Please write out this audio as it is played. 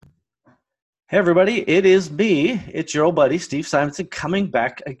Hey everybody, it is me. It's your old buddy Steve Simonson coming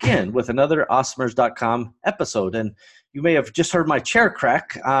back again with another Awesomers.com episode. And you may have just heard my chair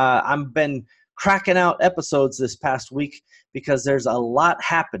crack. I've been cracking out episodes this past week because there's a lot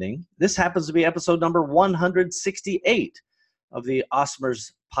happening. This happens to be episode number 168 of the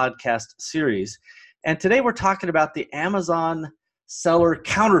Awesomers podcast series. And today we're talking about the Amazon seller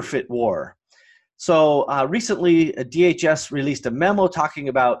counterfeit war. So recently, DHS released a memo talking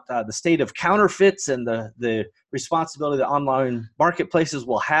about the state of counterfeits and the responsibility that online marketplaces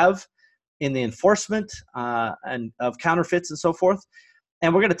will have in the enforcement and of counterfeits and so forth.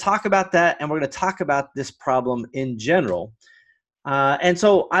 And we're going to talk about that, and we're going to talk about this problem in general. And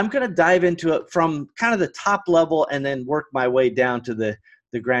so I'm going to dive into it from kind of the top level and then work my way down to the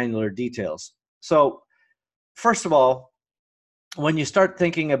granular details. So first of all, when you start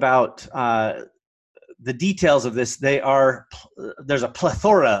thinking about the details of this, there's a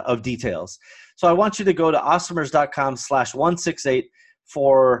plethora of details. So I want you to go to awesomers.com/168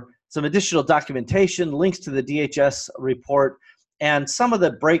 for some additional documentation, links to the DHS report, and some of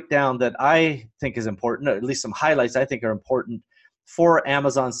the breakdown that I think is important, or at least some highlights I think are important for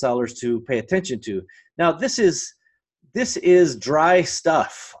Amazon sellers to pay attention to. Now, this is dry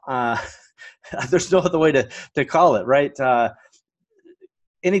stuff. There's no other way to call it, right?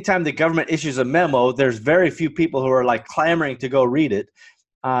 Anytime the government issues a memo, there's very few people who are like clamoring to go read it.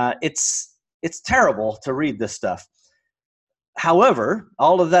 It's terrible to read this stuff. However,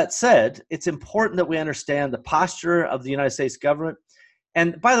 all of that said, it's important that we understand the posture of the United States government.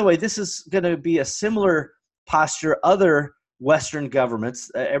 And by the way, this is going to be a similar posture other Western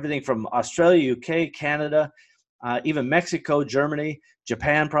governments, everything from Australia, UK, Canada, even Mexico, Germany,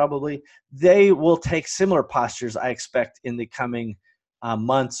 Japan probably. They will take similar postures, I expect, in the coming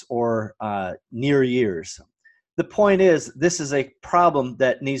months or near years. The point is, this is a problem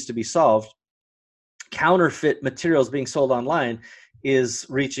that needs to be solved. Counterfeit materials being sold online is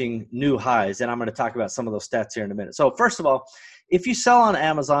reaching new highs, and I'm going to talk about some of those stats here in a minute. So first of all, if you sell on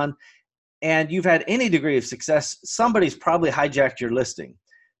Amazon and you've had any degree of success, somebody's probably hijacked your listing.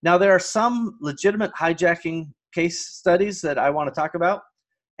 Now, there are some legitimate hijacking case studies that I want to talk about,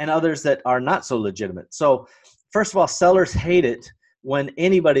 and others that are not so legitimate. So first of all, sellers hate it when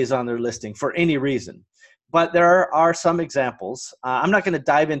anybody's on their listing for any reason. But there are some examples. I'm not going to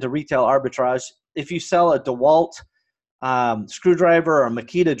dive into retail arbitrage. If you sell a DeWalt screwdriver or a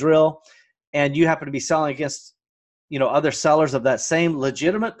Makita drill, and you happen to be selling against other sellers of that same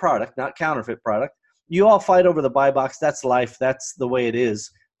legitimate product, not counterfeit product, you all fight over the buy box. That's life. That's the way it is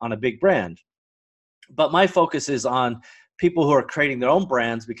on a big brand. But my focus is on people who are creating their own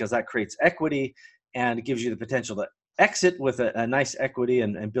brands, because that creates equity and it gives you the potential to exit with a nice equity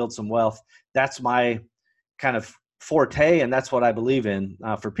and build some wealth. That's my kind of forte, and that's what I believe in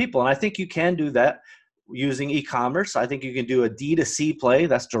for people. And I think you can do that using e-commerce. I think you can do a D2C play,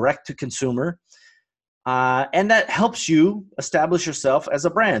 that's direct to consumer. And that helps you establish yourself as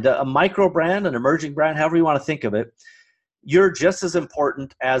a brand, a micro brand, an emerging brand, however you want to think of it. You're just as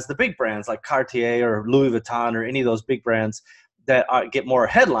important as the big brands like Cartier or Louis Vuitton or any of those big brands that get more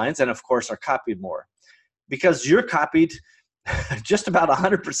headlines and, of course, are copied more. Because you're copied just about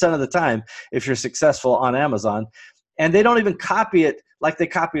 100% of the time if you're successful on Amazon. And they don't even copy it like they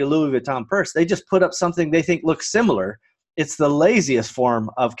copy a Louis Vuitton purse. They just put up something they think looks similar. It's the laziest form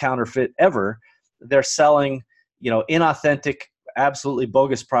of counterfeit ever. They're selling, inauthentic, absolutely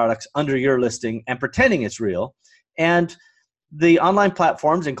bogus products under your listing and pretending it's real. And the online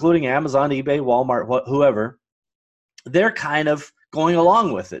platforms, including Amazon, eBay, Walmart, whoever, they're kind of going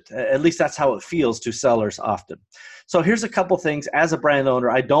along with it. At least that's how it feels to sellers often. So here's a couple things as a brand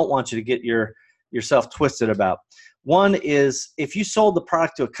owner I don't want you to get yourself twisted about. One is, if you sold the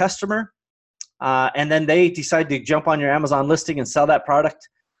product to a customer and then they decide to jump on your Amazon listing and sell that product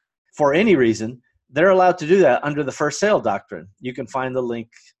for any reason, they're allowed to do that under the first sale doctrine. You can find the link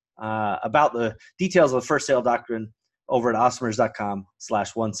about the details of the first sale doctrine over at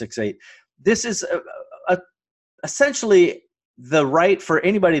awesomers.com/168. This is essentially the right for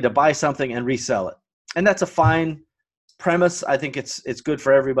anybody to buy something and resell it. And that's a fine premise. I think it's good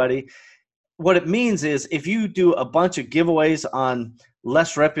for everybody. What it means is, if you do a bunch of giveaways on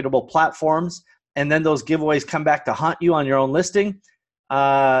less reputable platforms, and then those giveaways come back to haunt you on your own listing,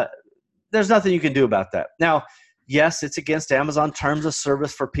 there's nothing you can do about that. Now, yes, it's against Amazon terms of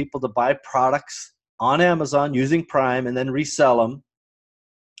service for people to buy products on Amazon using Prime and then resell them.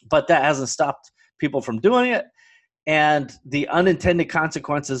 But that hasn't stopped people from doing it. And the unintended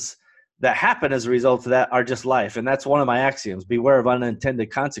consequences that happen as a result of that are just life. And that's one of my axioms: beware of unintended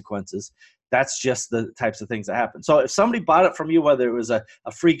consequences. That's just the types of things that happen. So if somebody bought it from you, whether it was a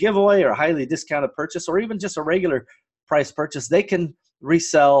free giveaway or a highly discounted purchase or even just a regular price purchase, they can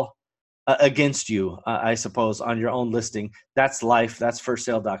resell against you, I suppose, on your own listing. That's life. That's first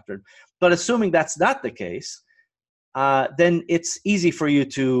sale doctrine. But assuming that's not the case, then it's easy for you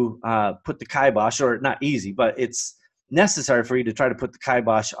to put the kibosh, or not easy, but it's necessary for you to try to put the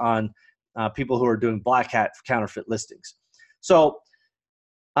kibosh on people who are doing black hat counterfeit listings. So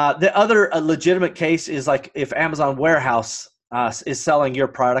the other legitimate case is like if Amazon Warehouse is selling your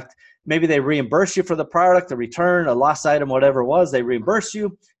product, maybe they reimburse you for the product, a return, a lost item, whatever it was, they reimburse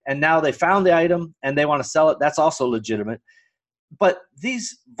you, and now they found the item and they want to sell it. That's also legitimate. But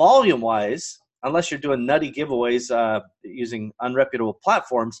these volume-wise, unless you're doing nutty giveaways using unreputable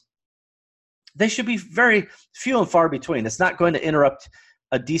platforms, they should be very few and far between. It's not going to interrupt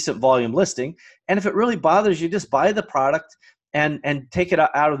a decent volume listing. And if it really bothers you, just buy the product and take it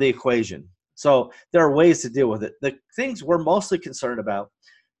out of the equation. So there are ways to deal with it. The things we're mostly concerned about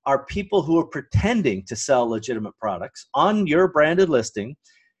are people who are pretending to sell legitimate products on your branded listing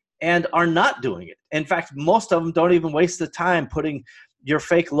and are not doing it. In fact, most of them don't even waste the time putting your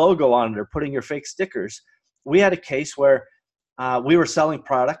fake logo on it or putting your fake stickers. We had a case where we were selling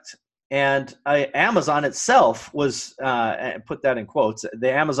product, and Amazon itself was, put that in quotes,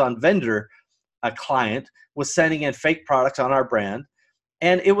 the Amazon vendor, a client, was sending in fake products on our brand.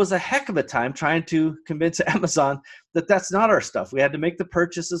 And it was a heck of a time trying to convince Amazon that that's not our stuff. We had to make the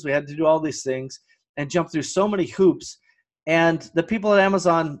purchases. We had to do all these things and jump through so many hoops. And the people at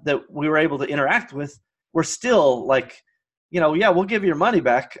Amazon that we were able to interact with were still like, yeah, we'll give you your money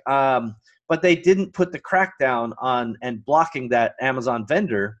back. But they didn't put the crackdown on and blocking that Amazon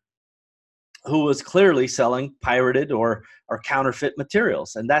vendor who was clearly selling pirated or counterfeit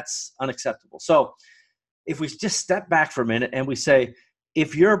materials. And that's unacceptable. So if we just step back for a minute and we say,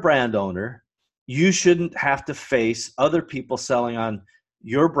 if you're a brand owner, you shouldn't have to face other people selling on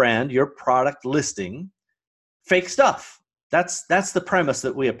your brand, your product listing, fake stuff. That's the premise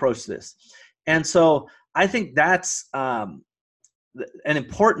that we approach this. And so I think that's an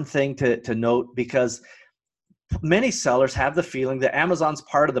important thing to note, because many sellers have the feeling that Amazon's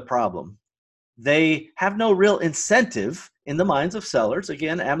part of the problem. They have no real incentive in the minds of sellers.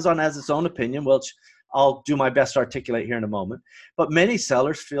 Again, Amazon has its own opinion, which I'll do my best to articulate here in a moment. But many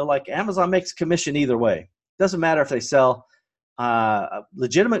sellers feel like Amazon makes commission either way. Doesn't matter if they sell a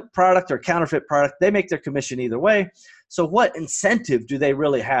legitimate product or counterfeit product, they make their commission either way. So what incentive do they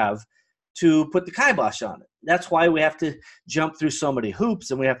really have to put the kibosh on it? That's why we have to jump through so many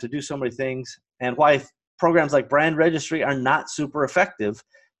hoops and we have to do so many things, and why programs like brand registry are not super effective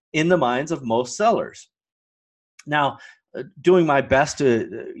in the minds of most sellers. Now, doing my best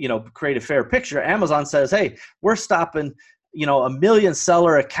to create a fair picture, Amazon says, hey, we're stopping 1 million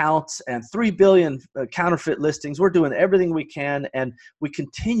seller accounts and 3 billion counterfeit listings. We're doing everything we can, and we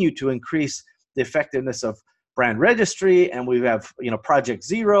continue to increase the effectiveness of brand registry, and we have Project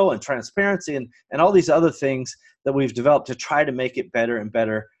Zero and transparency and all these other things that we've developed to try to make it better and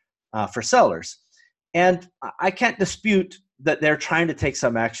better for sellers. And I can't dispute that they're trying to take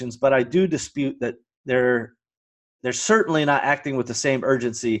some actions, but I do dispute that they're certainly not acting with the same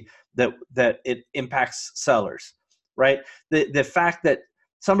urgency that it impacts sellers, right? The fact that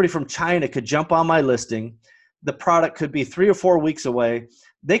somebody from China could jump on my listing, the product could be 3 or 4 weeks away,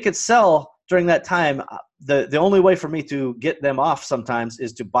 they could sell during that time. The only way for me to get them off sometimes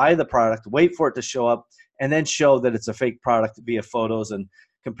is to buy the product, wait for it to show up, and then show that it's a fake product via photos and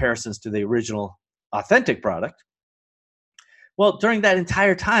comparisons to the original authentic product. Well, during that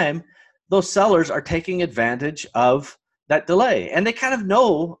entire time, those sellers are taking advantage of that delay. And they kind of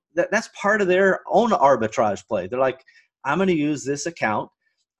know that that's part of their own arbitrage play. They're like, I'm going to use this account.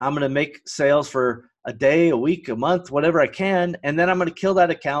 I'm going to make sales for a day, a week, a month, whatever I can. And then I'm going to kill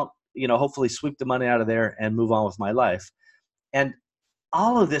that account, hopefully sweep the money out of there and move on with my life. And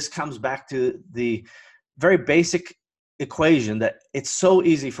all of this comes back to the very basic equation that it's so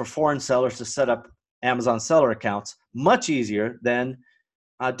easy for foreign sellers to set up Amazon seller accounts, much easier than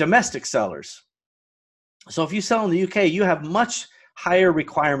domestic sellers. So if you sell in the UK, you have much higher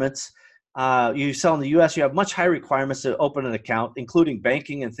requirements. You sell in the US, you have much higher requirements to open an account, including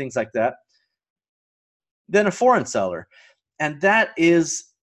banking and things like that, than a foreign seller. And that is,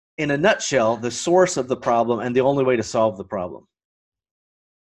 in a nutshell, the source of the problem and the only way to solve the problem.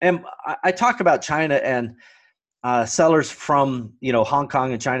 And I talk about China and sellers from Hong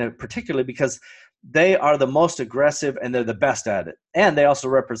Kong and China particularly because they are the most aggressive and they're the best at it. And they also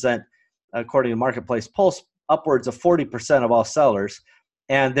represent, according to Marketplace Pulse, upwards of 40% of all sellers.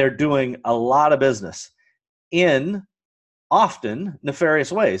 And they're doing a lot of business in often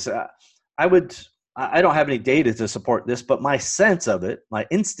nefarious ways. I don't have any data to support this, but my sense of it, my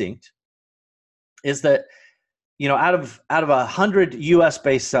instinct, is that out of 100 U.S.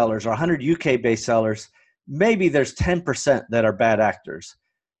 based sellers or 100 UK based sellers, maybe there's 10% that are bad actors.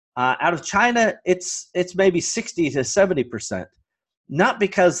 Out of China, it's maybe 60 to 70%. Not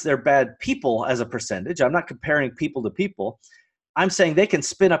because they're bad people as a percentage. I'm not comparing people to people. I'm saying they can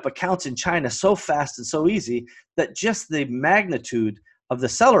spin up accounts in China so fast and so easy that just the magnitude of the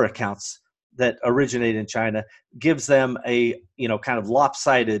seller accounts that originate in China gives them a kind of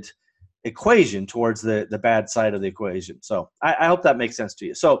lopsided equation towards the bad side of the equation. So I hope that makes sense to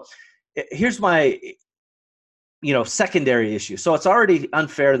you. So here's my secondary issue. So it's already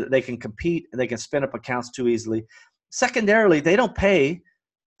unfair that they can compete and they can spin up accounts too easily. Secondarily, they don't pay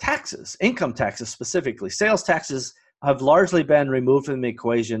taxes, income taxes specifically. Sales taxes have largely been removed from the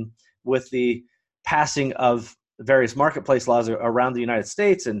equation with the passing of various marketplace laws around the United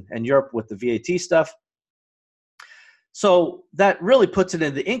States and Europe with the VAT stuff. So that really puts it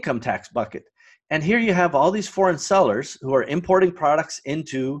in the income tax bucket. And here you have all these foreign sellers who are importing products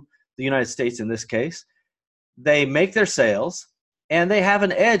into the United States in this case. They make their sales and they have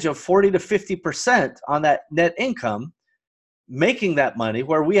an edge of 40 to 50% on that net income, making that money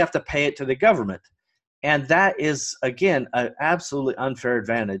where we have to pay it to the government. And that is, again, an absolutely unfair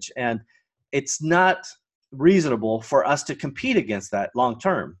advantage. And it's not reasonable for us to compete against that long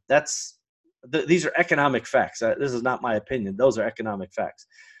term. These are economic facts. This is not my opinion. Those are economic facts.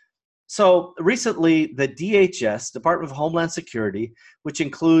 So recently, the DHS, Department of Homeland Security, which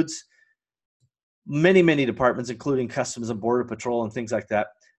includes many, many departments, including Customs and Border Patrol and things like that,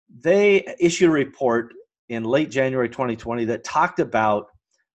 they issued a report in late January 2020 that talked about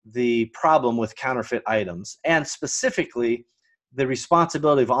the problem with counterfeit items and specifically the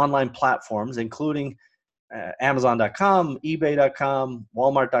responsibility of online platforms, including Amazon.com, eBay.com,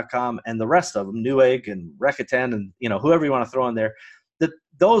 Walmart.com, and the rest of them, Newegg and Rakuten and whoever you want to throw in there, that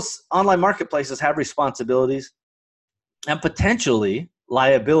those online marketplaces have responsibilities and potentially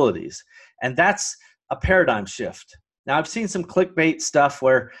liabilities. And that's a paradigm shift. Now, I've seen some clickbait stuff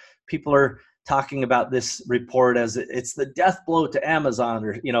where people are talking about this report as it's the death blow to Amazon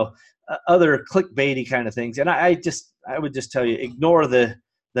or, other clickbaity kind of things. And I would just tell you, ignore the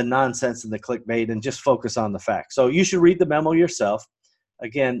nonsense and the clickbait and just focus on the facts. So you should read the memo yourself.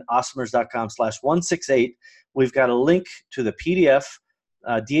 Again, awesomers.com/168. We've got a link to the PDF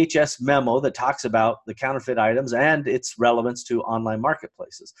DHS memo that talks about the counterfeit items and its relevance to online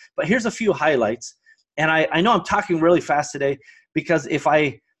marketplaces. But here's a few highlights. And I know I'm talking really fast today because if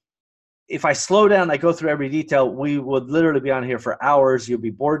I slow down, I go through every detail, we would literally be on here for hours. You'll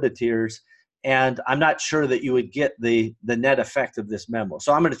be bored to tears. And I'm not sure that you would get the net effect of this memo.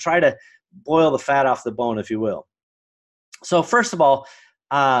 So I'm going to try to boil the fat off the bone, if you will. So first of all,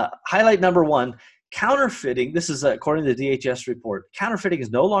 highlight number one, counterfeiting, this is according to the DHS report, counterfeiting is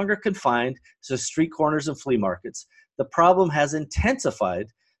no longer confined to street corners and flea markets. The problem has intensified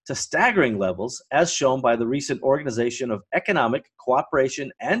to staggering levels, as shown by the recent Organization of Economic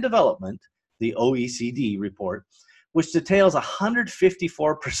Cooperation and Development, the OECD report, which details a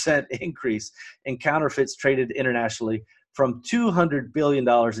 154% increase in counterfeits traded internationally from $200 billion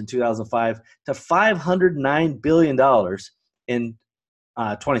in 2005 to $509 billion in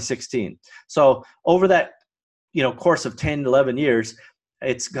 2016. So over that course of 10, 11 years,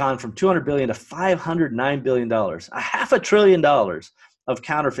 it's gone from $200 billion to $509 billion, $500 billion of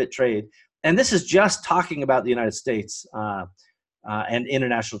counterfeit trade. And this is just talking about the United States and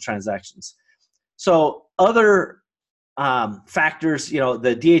international transactions. So other factors, the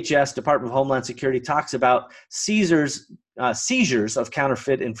DHS, Department of Homeland Security, talks about seizures of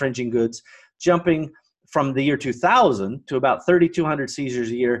counterfeit infringing goods jumping from the year 2000 to about 3,200 seizures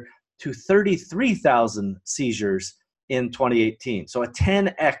a year to 33,000 seizures in 2018. So a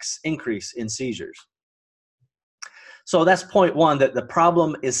 10x increase in seizures. So that's point one, that the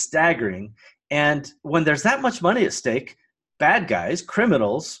problem is staggering. And when there's that much money at stake, bad guys,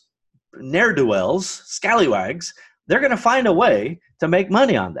 criminals, ne'er-do-wells, scallywags, they're going to find a way to make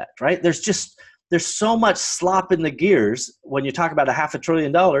money on that, right? There's so much slop in the gears when you talk about $500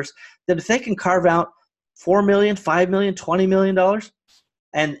 billion that if they can carve out $4 million, $5 million, $20 million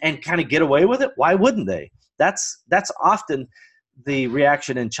and kind of get away with it, why wouldn't they? That's often the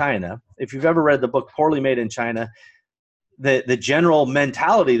reaction in China. If you've ever read the book Poorly Made in China, the general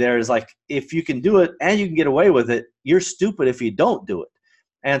mentality there is like, if you can do it and you can get away with it, you're stupid if you don't do it.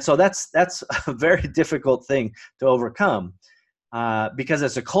 And so that's a very difficult thing to overcome because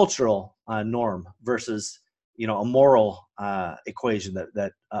it's a cultural norm versus a moral equation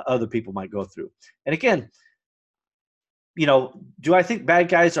that other people might go through. And again, Do I think bad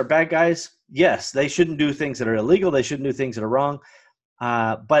guys are bad guys? Yes, they shouldn't do things that are illegal. They shouldn't do things that are wrong.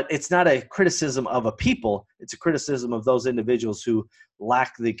 But it's not a criticism of a people. It's a criticism of those individuals who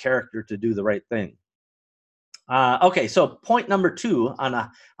lack the character to do the right thing. Okay, so point number 2 on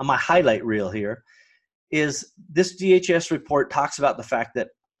my highlight reel here is this DHS report talks about the fact that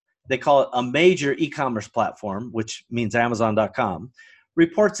they call it a major e-commerce platform, which means Amazon.com,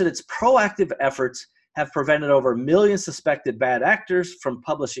 reports that its proactive efforts have prevented over 1 million suspected bad actors from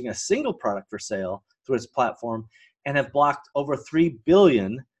publishing a single product for sale through its platform and have blocked over 3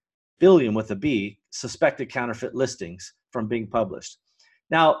 billion with a B, suspected counterfeit listings from being published.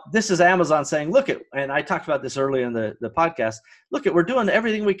 Now, this is Amazon saying, look, and I talked about this earlier in the podcast, look, we're doing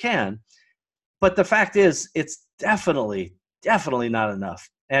everything we can. But the fact is, it's definitely not enough.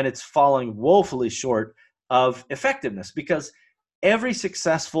 And it's falling woefully short of effectiveness because every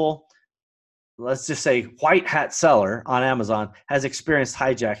successful, let's just say, white hat seller on Amazon has experienced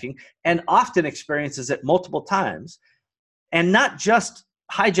hijacking and often experiences it multiple times. And not just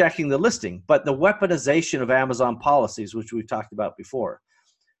hijacking the listing, but the weaponization of Amazon policies, which we've talked about before.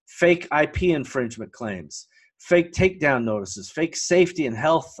 Fake IP infringement claims, fake takedown notices, fake safety and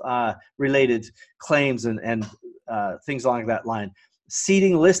health related claims and things along that line,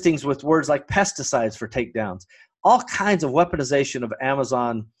 seeding listings with words like pesticides for takedowns. All kinds of weaponization of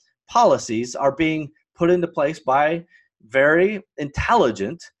Amazon policies are being put into place by very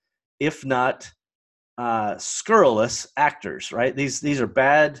intelligent, if not scurrilous actors, right? These are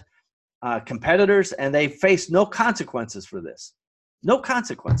bad competitors, and they face no consequences for this. No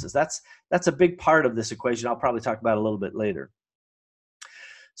consequences. That's a big part of this equation. I'll probably talk about it a little bit later.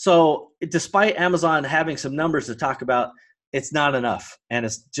 So despite Amazon having some numbers to talk about, it's not enough, and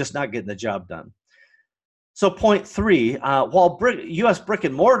it's just not getting the job done. So point 3, while U.S. brick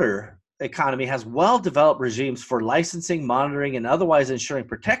and mortar economy has well-developed regimes for licensing, monitoring, and otherwise ensuring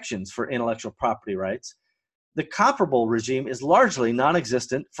protections for intellectual property rights, the comparable regime is largely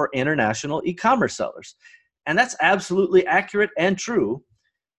non-existent for international e-commerce sellers. And that's absolutely accurate and true.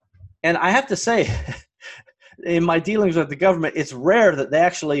 And I have to say, in my dealings with the government, it's rare that they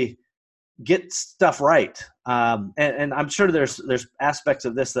actually get stuff right. And I'm sure there's aspects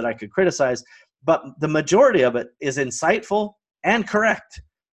of this that I could criticize, but the majority of it is insightful and correct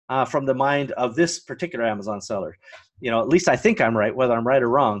from the mind of this particular Amazon seller. At least I think I'm right. Whether I'm right or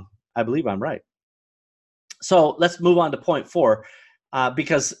wrong, I believe I'm right. So let's move on to point 4.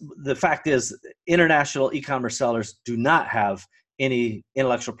 Because the fact is, international e-commerce sellers do not have any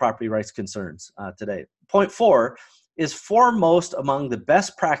intellectual property rights concerns today. Point 4 is foremost among the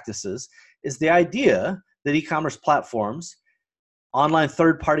best practices is the idea that e-commerce platforms, online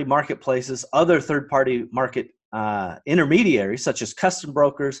third-party marketplaces, other third-party market intermediaries such as custom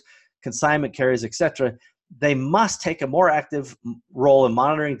brokers, consignment carriers, etc., they must take a more active role in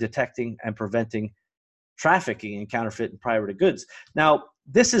monitoring, detecting, and preventing trafficking in counterfeit and pirated goods. Now,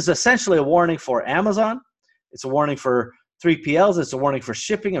 this is essentially a warning for Amazon. It's a warning for 3PLs. It's a warning for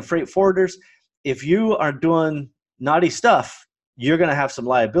shipping and freight forwarders. If you are doing naughty stuff, you're going to have some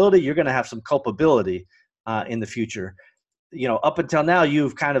liability. You're going to have some culpability in the future. Up until now,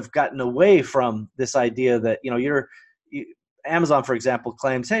 you've kind of gotten away from this idea that, Amazon, for example,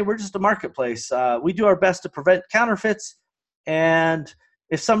 claims, hey, we're just a marketplace. We do our best to prevent counterfeits. And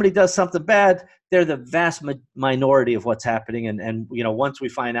if somebody does something bad, they're the vast minority of what's happening. And once we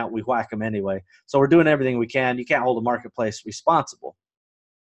find out, we whack them anyway. So we're doing everything we can. You can't hold a marketplace responsible,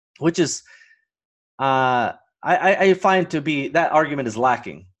 which is, I find to be, that argument is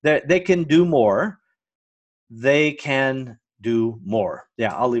lacking. They can do more. They can do more.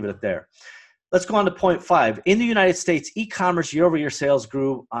 Yeah, I'll leave it at there. Let's go on to point 5. In the United States, e-commerce year-over-year sales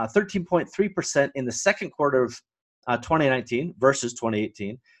grew 13.3% in the second quarter of 2019 versus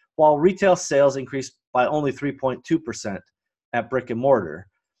 2018, while retail sales increased by only 3.2% at brick and mortar.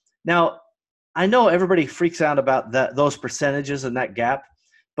 Now, I know everybody freaks out about those percentages and that gap,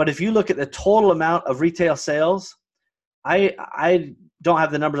 but if you look at the total amount of retail sales, I don't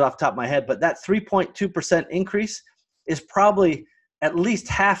have the numbers off the top of my head, but that 3.2% increase is probably at least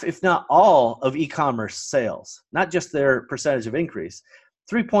half, if not all, of e-commerce sales, not just their percentage of increase.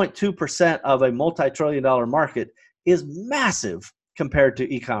 3.2% of a multi-trillion-dollar market is massive compared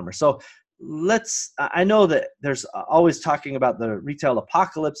to e-commerce. So I know that there's always talking about the retail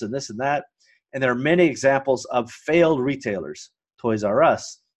apocalypse and this and that, and there are many examples of failed retailers, Toys R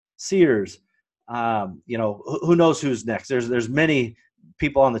Us, Sears, who knows who's next. There's many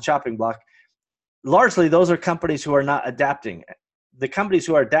people on the chopping block. Largely, those are companies who are not adapting. The companies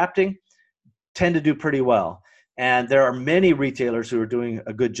who are adapting tend to do pretty well. And there are many retailers who are doing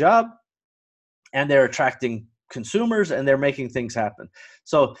a good job, and they're attracting consumers, and they're making things happen.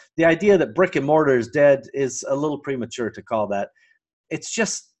 So the idea that brick and mortar is dead is a little premature to call that. It's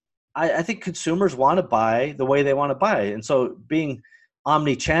just, I think consumers want to buy the way they want to buy. And so being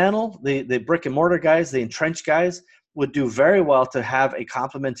omni-channel, the brick and mortar guys, the entrenched guys, would do very well to have a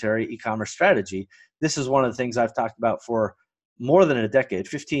complementary e-commerce strategy. This is one of the things I've talked about for more than a decade,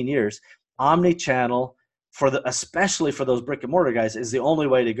 15 years. Omni-channel, especially for those brick and mortar guys, is the only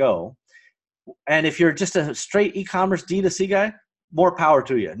way to go. And if you're just a straight e-commerce D2C guy, more power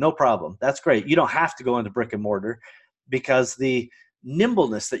to you. No problem. That's great. You don't have to go into brick and mortar, because the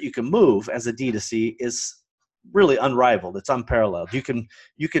nimbleness that you can move as a D2C is really unrivaled. It's unparalleled. You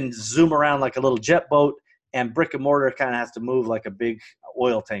can zoom around like a little jet boat, and brick and mortar kind of has to move like a big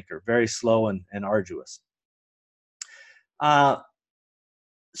oil tanker, very slow and arduous.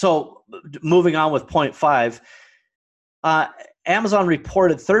 So moving on with point 5, Amazon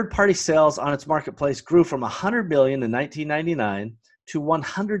reported third-party sales on its marketplace grew from 100 billion in 1999 to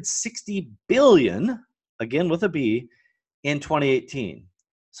 160 billion, again with a B, in 2018.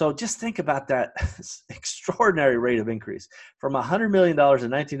 So just think about that extraordinary rate of increase from $100 million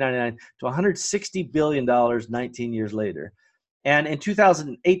in 1999 to $160 billion 19 years later. And in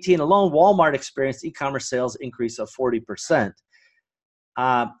 2018 alone, Walmart experienced e-commerce sales increase of 40%.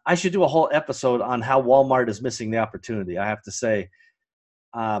 I should do a whole episode on how Walmart is missing the opportunity. I have to say,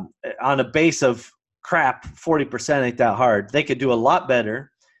 on a base of crap, 40% ain't that hard. They could do a lot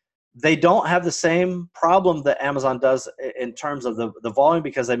better. They don't have the same problem that Amazon does in terms of the volume,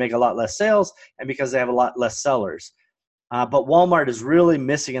 because they make a lot less sales and because they have a lot less sellers. But Walmart is really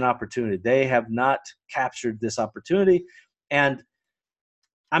missing an opportunity. They have not captured this opportunity. And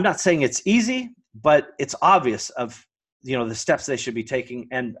I'm not saying it's easy, but it's obvious of the steps they should be taking.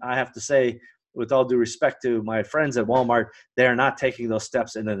 And I have to say, with all due respect to my friends at Walmart, they are not taking those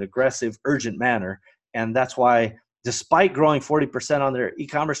steps in an aggressive, urgent manner. And that's why, despite growing 40% on their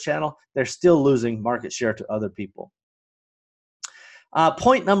e-commerce channel, they're still losing market share to other people.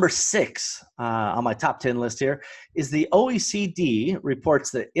 Point number 6 on my top 10 list here is the OECD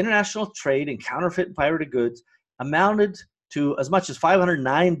reports that international trade in counterfeit and pirated goods amounted to as much as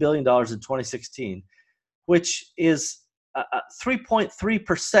 $509 billion in 2016, which is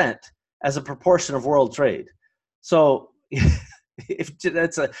 3.3% as a proportion of world trade. So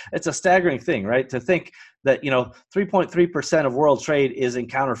it's a staggering thing, right? To think that 3.3% of world trade is in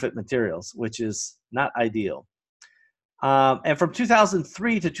counterfeit materials, which is not ideal. And from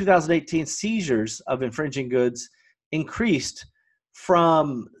 2003 to 2018, seizures of infringing goods increased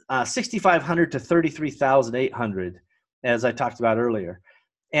from 6,500 to 33,800, as I talked about earlier.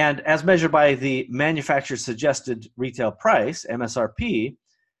 And as measured by the manufacturer's suggested retail price, MSRP,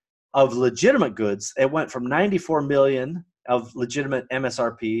 of legitimate goods, it went from 94 million of legitimate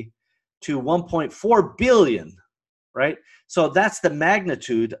MSRP to 1.4 billion, right? So that's the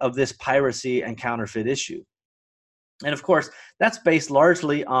magnitude of this piracy and counterfeit issue. And of course, that's based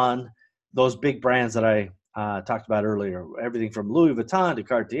largely on those big brands that I talked about earlier, everything from Louis Vuitton to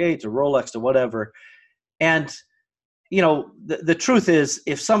Cartier to Rolex to whatever. And the truth is,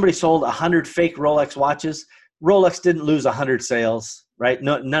 if somebody sold 100 fake Rolex watches, Rolex didn't lose 100 sales, right?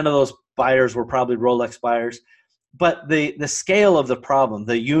 None of those buyers were probably Rolex buyers. But the scale of the problem,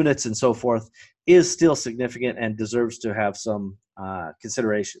 the units and so forth, is still significant and deserves to have some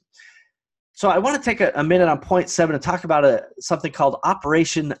consideration. So I want to take a minute on point 7 and talk about something called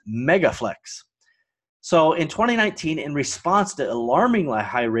Operation Megaflex. So in 2019, in response to alarmingly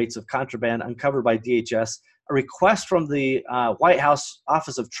high rates of contraband uncovered by DHS, a request from the White House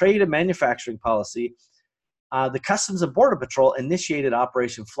Office of Trade and Manufacturing Policy, the Customs and Border Patrol initiated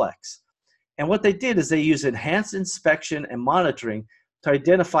Operation Flex. And what they did is they used enhanced inspection and monitoring to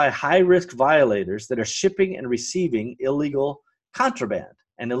identify high-risk violators that are shipping and receiving illegal contraband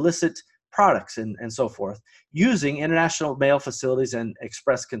and illicit products and so forth, using international mail facilities and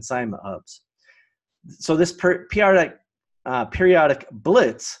express consignment hubs. So this periodic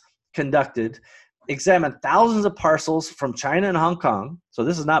blitz conducted examined thousands of parcels from China and Hong Kong. So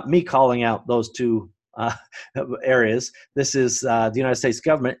this is not me calling out those two areas. This is the United States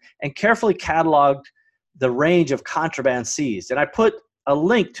government, and carefully cataloged the range of contraband seized. And I put a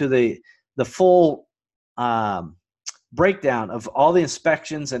link to the full breakdown of all the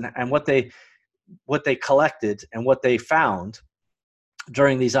inspections and what they collected and what they found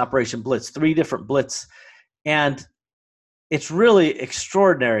during these Operation Blitz, 3 different blitz. And it's really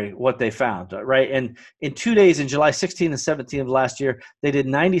extraordinary what they found, right? And in 2 days, in July 16 and 17 of last year, they did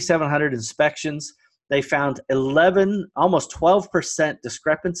 9,700 inspections. They found 11, almost 12%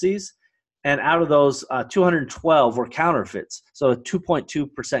 discrepancies. And out of those, 212 were counterfeits. So a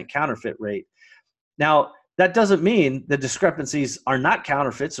 2.2% counterfeit rate. Now, That doesn't mean the discrepancies are not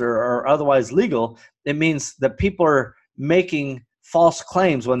counterfeits or otherwise legal. It means that people are making false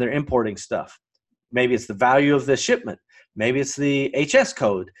claims when they're importing stuff. Maybe it's the value of the shipment. Maybe it's the HS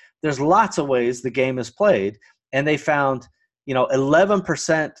code. There's lots of ways the game is played, and they found,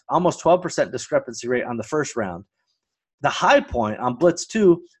 11%, almost 12% discrepancy rate on the first round. The high point on Blitz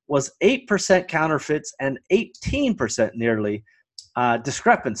 2 was 8% counterfeits and 18% nearly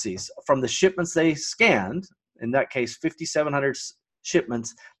discrepancies from the shipments they scanned. In that case, 5,700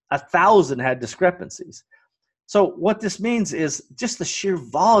 shipments, 1,000 had discrepancies. So what this means is just the sheer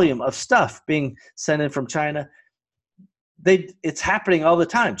volume of stuff being sent in from China. It's happening all the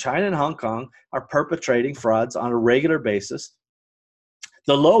time. China and Hong Kong are perpetrating frauds on a regular basis.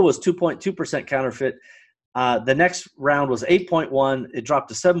 The low was 2.2% counterfeit. The next round was 8.1. It dropped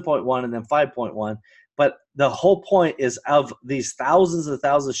to 7.1 and then 5.1. But the whole point is, of these thousands and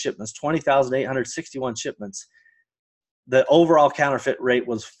thousands of shipments, 20,861 shipments, the overall counterfeit rate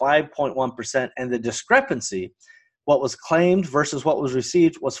was 5.1%, and the discrepancy, what was claimed versus what was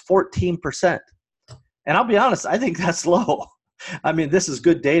received, was 14%. And I'll be honest, I think that's low. I mean, this is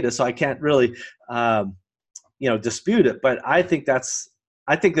good data, so I can't really, dispute it. But I think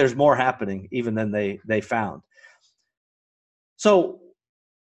there's more happening even than they found. So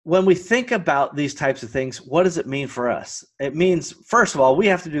when we think about these types of things, what does it mean for us? It means, first of all, we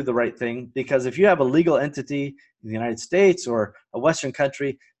have to do the right thing, because if you have a legal entity in the United States or a Western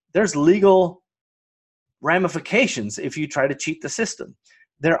country, there's legal ramifications if you try to cheat the system.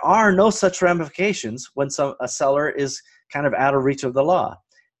 There are no such ramifications when a seller is kind of out of reach of the law.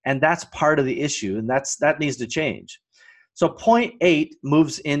 And that's part of the issue, and that needs to change. So point 8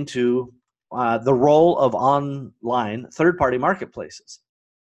 moves into the role of online third-party marketplaces.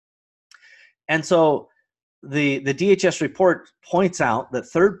 And so the DHS report points out that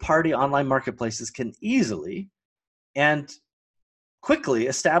third-party online marketplaces can easily and quickly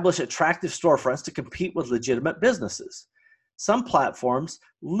establish attractive storefronts to compete with legitimate businesses. Some platforms,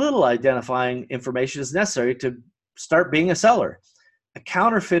 little identifying information is necessary to start being a seller. A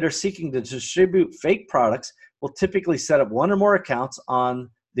counterfeiter seeking to distribute fake products will typically set up one or more accounts on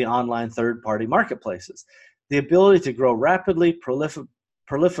the online third-party marketplaces. The ability to grow rapidly,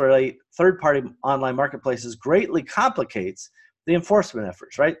 proliferate third-party online marketplaces greatly complicates the enforcement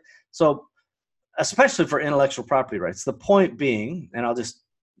efforts, right? So especially for intellectual property rights. The point being, and I'll just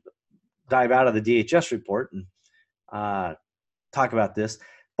dive out of the DHS report and talk about this,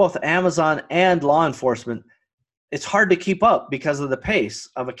 both Amazon and law enforcement, it's hard to keep up because of the pace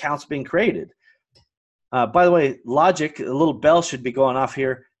of accounts being created. By the way, logic, a little bell should be going off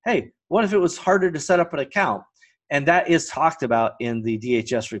here. Hey, what if it was harder to set up an account? And that is talked about in the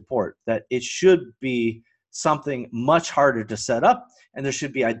DHS report, that it should be something much harder to set up, and there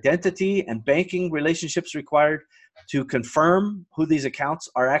should be identity and banking relationships required to confirm who these accounts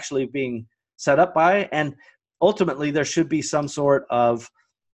are actually being set up by. And ultimately, there should be some sort of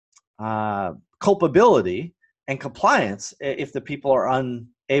culpability and compliance if the people are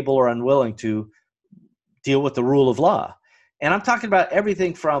unable or unwilling to deal with the rule of law. And I'm talking about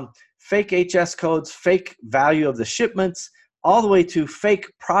everything from fake HS codes, fake value of the shipments, all the way to fake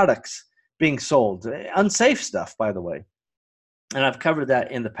products being sold. Unsafe stuff, by the way. And I've covered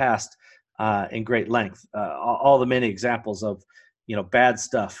that in the past in great length. All the many examples of bad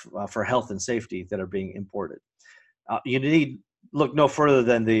stuff for health and safety that are being imported. You need look no further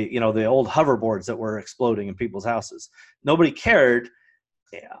than the old hoverboards that were exploding in people's houses. Nobody cared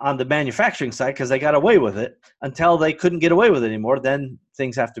on the manufacturing side because they got away with it until they couldn't get away with it anymore. Then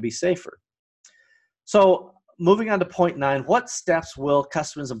things have to be safer. So moving on to point 9, what steps will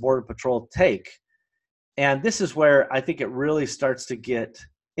Customs and Border Patrol take? And this is where I think it really starts to get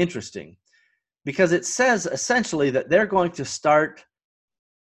interesting, because it says essentially that they're going to start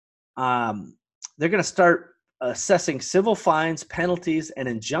assessing civil fines, penalties, and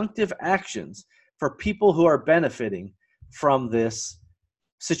injunctive actions for people who are benefiting from this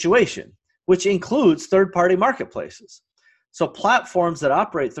situation, which includes third-party marketplaces. So platforms that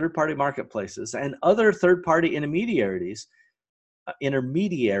operate third-party marketplaces and other third-party intermediaries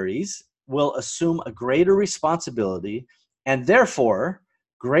will assume a greater responsibility and therefore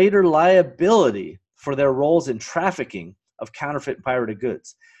greater liability for their roles in trafficking of counterfeit and pirated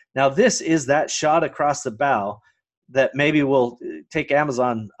goods. Now, this is that shot across the bow that maybe will take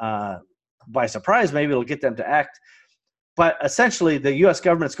Amazon by surprise. Maybe it'll get them to act. But essentially, the U.S.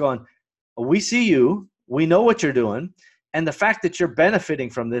 government's going, we see you, we know what you're doing, and the fact that you're benefiting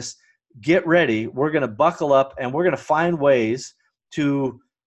from this, get ready. We're going to buckle up, and we're going to find ways to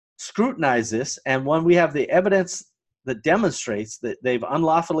scrutinize this. And when we have the evidence that demonstrates that they've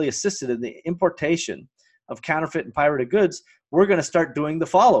unlawfully assisted in the importation of counterfeit and pirated goods, we're going to start doing the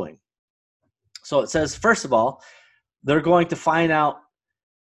following. So it says, first of all, they're going to find out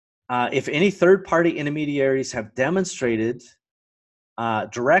if any third-party intermediaries have demonstrated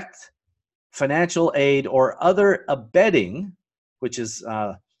direct financial aid or other abetting, which is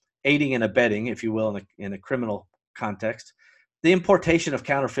aiding and abetting, if you will, in a criminal context, the importation of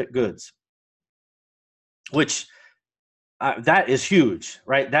counterfeit goods, which that is huge,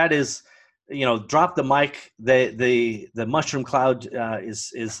 right? That is, drop the mic. The mushroom cloud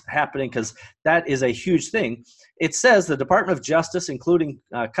is happening because that is a huge thing. It says the Department of Justice, including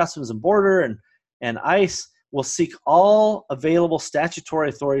Customs and Border and ICE, will seek all available statutory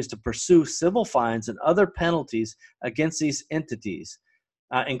authorities to pursue civil fines and other penalties against these entities,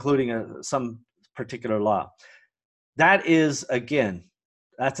 including some particular law. That is, again,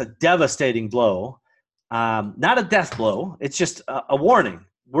 that's a devastating blow. Not a death blow. It's just a warning.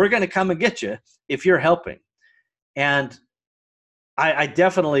 We're going to come and get you if you're helping. And I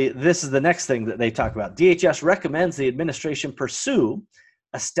definitely, this is the next thing that they talk about. DHS recommends the administration pursue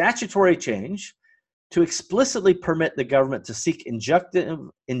a statutory change to explicitly permit the government to seek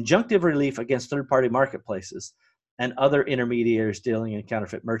injunctive relief against third-party marketplaces and other intermediaries dealing in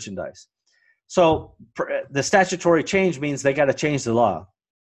counterfeit merchandise. So the statutory change means they got to change the law.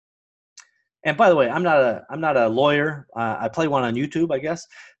 And by the way, I'm not a lawyer. I play one on YouTube, I guess.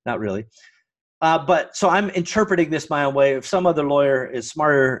 Not really. But so I'm interpreting this my own way. If some other lawyer is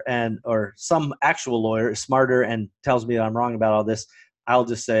smarter or some actual lawyer is smarter and tells me that I'm wrong about all this, I'll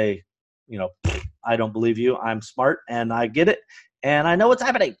just say, I don't believe you. I'm smart and I get it and I know what's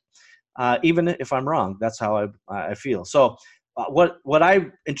happening. Even if I'm wrong, that's how I feel. So what I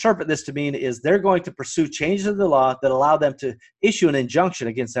interpret this to mean is they're going to pursue changes in the law that allow them to issue an injunction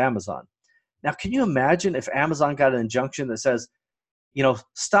against Amazon. Now, can you imagine if Amazon got an injunction that says,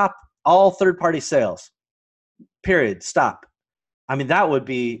 stop all third-party sales, period, stop? I mean, that would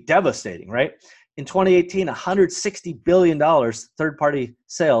be devastating, right? In 2018, $160 billion third-party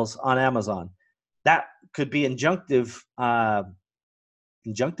sales on Amazon. That could be injunctively, I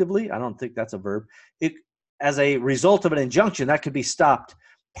don't think that's a verb. As a result of an injunction, that could be stopped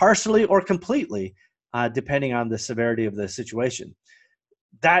partially or completely, depending on the severity of the situation.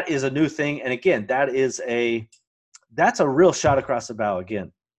 That is a new thing. And again, that's a real shot across the bow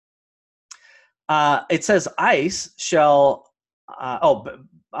again. It says ICE shall,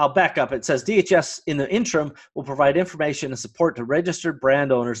 I'll back up. It says DHS in the interim will provide information and support to registered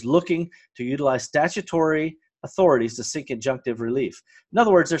brand owners looking to utilize statutory authorities to seek injunctive relief. In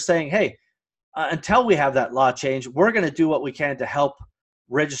other words, they're saying, hey, until we have that law change, we're going to do what we can to help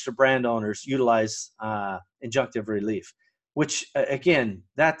registered brand owners utilize injunctive relief. Which, again,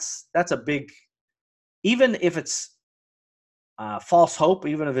 that's a big, even if it's false hope,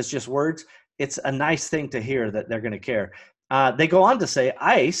 even if it's just words, it's a nice thing to hear that they're going to care. They go on to say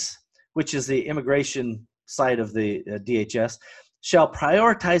ICE, which is the immigration side of the DHS, shall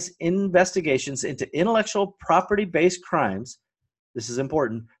prioritize investigations into intellectual property-based crimes, this is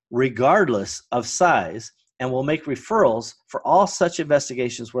important, regardless of size, and will make referrals for all such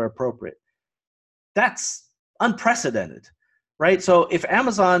investigations where appropriate. That's unprecedented. Right? So if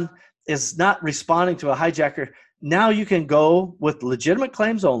Amazon is not responding to a hijacker, now you can go with legitimate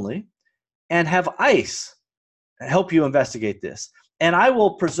claims only and have ICE help you investigate this. And I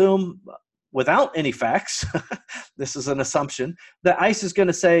will presume, without any facts, this is an assumption, that ICE is going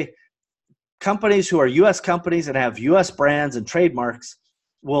to say companies who are U.S. companies and have U.S. brands and trademarks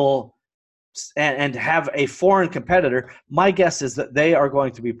will and have a foreign competitor. My guess is that they are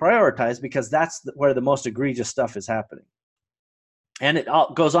going to be prioritized because that's where the most egregious stuff is happening. And it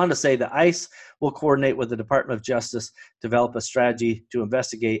goes on to say that ICE will coordinate with the Department of Justice, develop a strategy to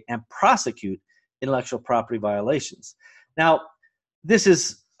investigate and prosecute intellectual property violations. Now, this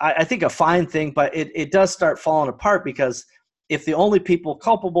is, I think, a fine thing, but it does start falling apart because if the only people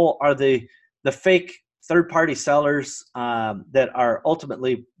culpable are the fake third-party sellers that are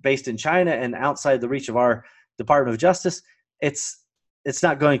ultimately based in China and outside the reach of our Department of Justice, it's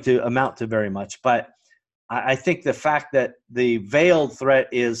not going to amount to very much. But I think the fact that the veiled threat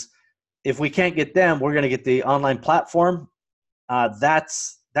is if we can't get them, we're going to get the online platform,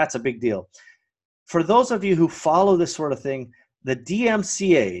 that's a big deal. For those of you who follow this sort of thing, the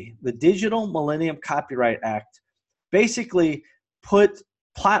DMCA, the Digital Millennium Copyright Act, basically put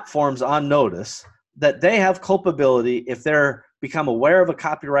platforms on notice that they have culpability if they're become aware of a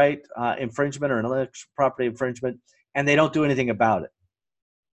copyright infringement or an intellectual property infringement, and they don't do anything about it,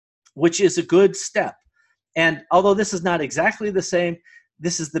 which is a good step. And although this is not exactly the same,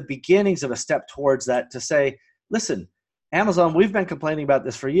 this is the beginnings of a step towards that to say, listen, Amazon, we've been complaining about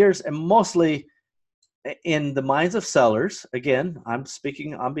this for years, and mostly in the minds of sellers, again, I'm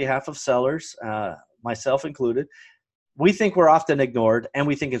speaking on behalf of sellers, myself included, we think we're often ignored, and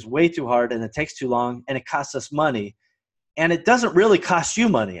we think it's way too hard, and it takes too long, and it costs us money. And it doesn't really cost you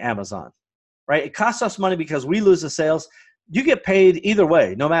money, Amazon, right? It costs us money because we lose the sales. You get paid either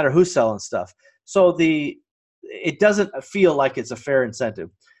way, no matter who's selling stuff. So it doesn't feel like it's a fair incentive.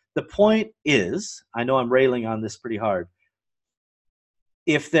 The point is, I know I'm railing on this pretty hard.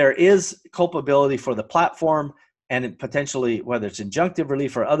 If there is culpability for the platform, and potentially whether it's injunctive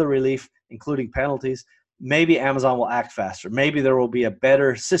relief or other relief, including penalties, maybe Amazon will act faster. Maybe there will be a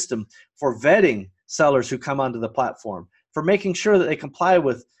better system for vetting sellers who come onto the platform, for making sure that they comply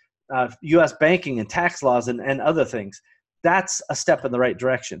with U.S. banking and tax laws and other things. That's a step in the right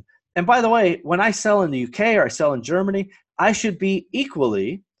direction. And by the way, when I sell in the UK or I sell in Germany, I should be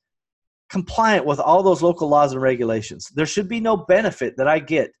equally compliant with all those local laws and regulations. There should be no benefit that I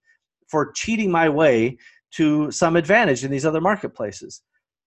get for cheating my way to some advantage in these other marketplaces.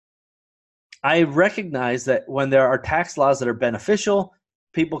 I recognize that when there are tax laws that are beneficial,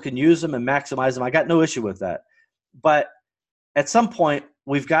 people can use them and maximize them. I got no issue with that. But at some point,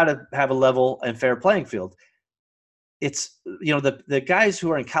 we've got to have a level and fair playing field. It's, the guys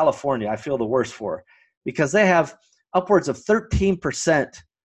who are in California, I feel the worst for, because they have upwards of 13%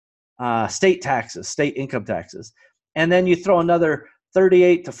 state taxes, state income taxes. And then you throw another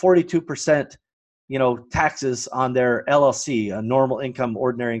 38 to 42%, taxes on their LLC, a normal income,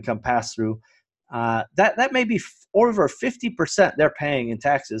 ordinary income pass through. That may be over 50% they're paying in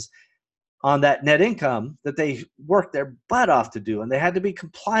taxes on that net income that they worked their butt off to do. And they had to be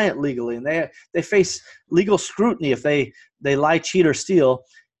compliant legally, and they face legal scrutiny if they lie, cheat, or steal.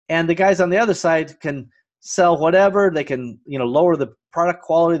 And the guys on the other side can sell whatever. They can, lower the product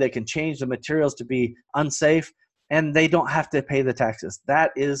quality. They can change the materials to be unsafe, and they don't have to pay the taxes.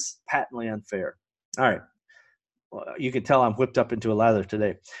 That is patently unfair. All right. Well, you can tell I'm whipped up into a lather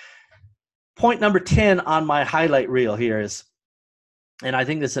today. Point number 10 on my highlight reel here is, and I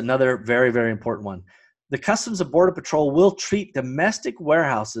think this is another very, very important one. The Customs and Border Patrol will treat domestic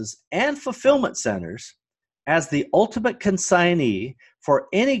warehouses and fulfillment centers as the ultimate consignee for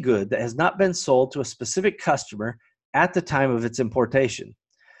any good that has not been sold to a specific customer at the time of its importation.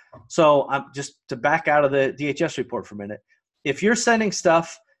 So just to back out of the DHS report for a minute, if you're sending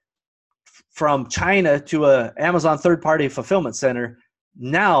stuff from China to an Amazon third-party fulfillment center,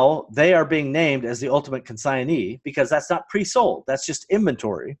 now they are being named as the ultimate consignee because that's not pre-sold. That's just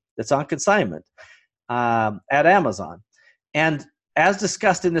inventory that's on consignment at Amazon. And as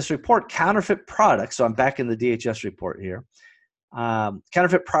discussed in this report, counterfeit products, so I'm back in the DHS report here,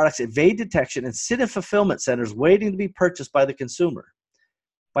 counterfeit products evade detection and sit in fulfillment centers waiting to be purchased by the consumer.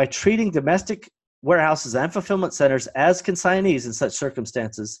 By treating domestic warehouses and fulfillment centers as consignees in such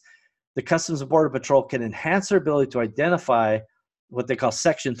circumstances, the Customs and Border Patrol can enhance their ability to identify what they call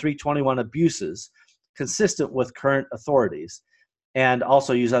Section 321 abuses consistent with current authorities, and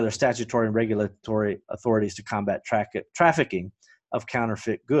also use other statutory and regulatory authorities to combat trafficking of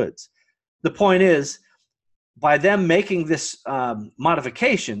counterfeit goods. The point is, by them making this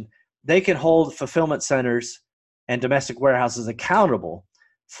modification, they can hold fulfillment centers and domestic warehouses accountable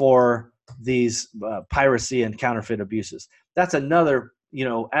for these piracy and counterfeit abuses. That's another,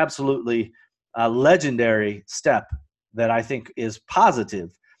 absolutely legendary step that I think is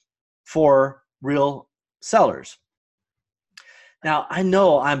positive for real sellers. Now, I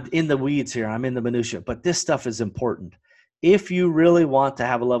know I'm in the weeds here, I'm in the minutia, but this stuff is important. If you really want to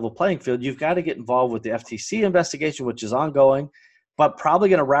have a level playing field, you've got to get involved with the FTC investigation, which is ongoing, but probably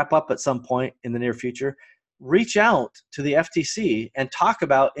going to wrap up at some point in the near future. Reach out to the FTC and talk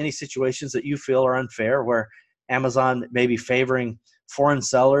about any situations that you feel are unfair, where Amazon may be favoring foreign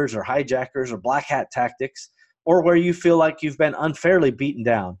sellers or hijackers or black hat tactics, or where you feel like you've been unfairly beaten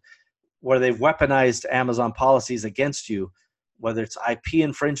down, where they've weaponized Amazon policies against you, whether it's IP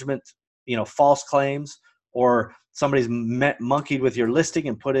infringement, false claims, or somebody's monkeyed with your listing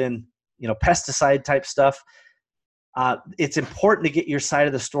and put in, pesticide type stuff. It's important to get your side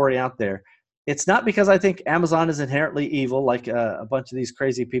of the story out there. It's not because I think Amazon is inherently evil, like a bunch of these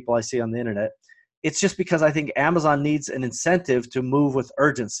crazy people I see on the internet. It's just because I think Amazon needs an incentive to move with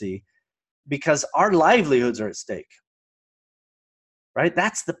urgency, because our livelihoods are at stake, right?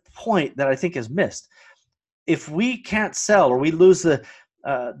 That's the point that I think is missed. If we can't sell, or we lose the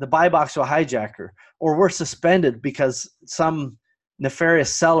buy box to a hijacker, or we're suspended because some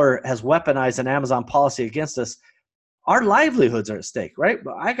nefarious seller has weaponized an Amazon policy against us, our livelihoods are at stake, right?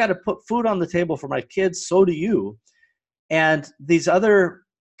 I got to put food on the table for my kids, so do you. And these other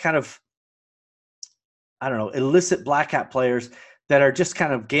kind of, illicit black hat players that are just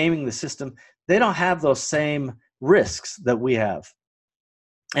kind of gaming the system, they don't have those same risks that we have.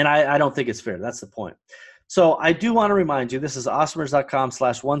 And I don't think it's fair. That's the point. So I do want to remind you, this is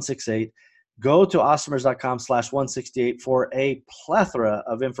awesomers.com/168. Go to awesomers.com/168 for a plethora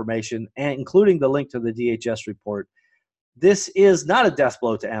of information, and including the link to the DHS report. This is not a death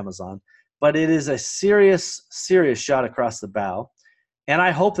blow to Amazon, but it is a serious, serious shot across the bow. And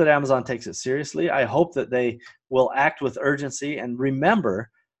I hope that Amazon takes it seriously. I hope that they will act with urgency and remember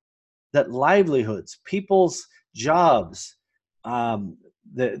that livelihoods, people's jobs,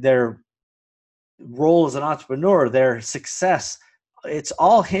 their role as an entrepreneur, their success, it's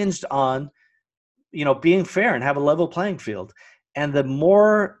all hinged on, being fair and have a level playing field. And the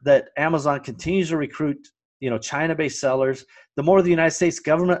more that Amazon continues to recruit, China-based sellers, the more the United States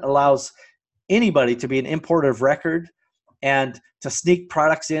government allows anybody to be an importer of record and to sneak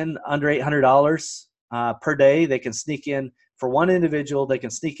products in under $800 per day. They can sneak in, for one individual, they can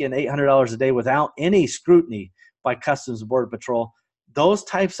sneak in $800 a day without any scrutiny by Customs and Border Patrol. Those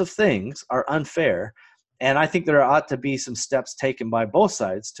types of things are unfair. And I think there ought to be some steps taken by both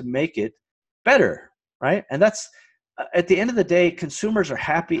sides to make it better, right? And that's, at the end of the day, consumers are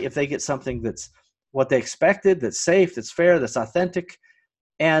happy if they get something that's what they expected, that's safe, that's fair, that's authentic,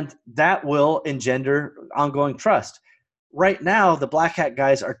 and that will engender ongoing trust. Right now, the black hat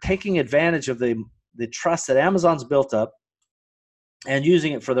guys are taking advantage of the trust that Amazon's built up and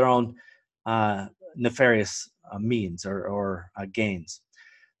using it for their own nefarious means or gains.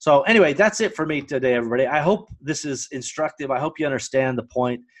 So anyway, that's it for me today, everybody. I hope this is instructive. I hope you understand the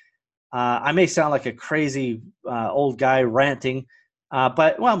point. I may sound like a crazy old guy ranting,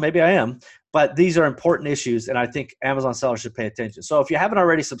 but maybe I am. But these are important issues, and I think Amazon sellers should pay attention. So if you haven't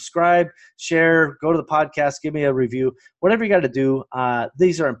already, subscribe, share, go to the podcast, give me a review, whatever you got to do.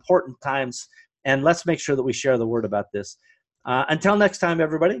 These are important times, and let's make sure that we share the word about this. Until next time,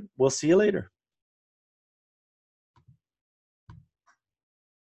 everybody, we'll see you later.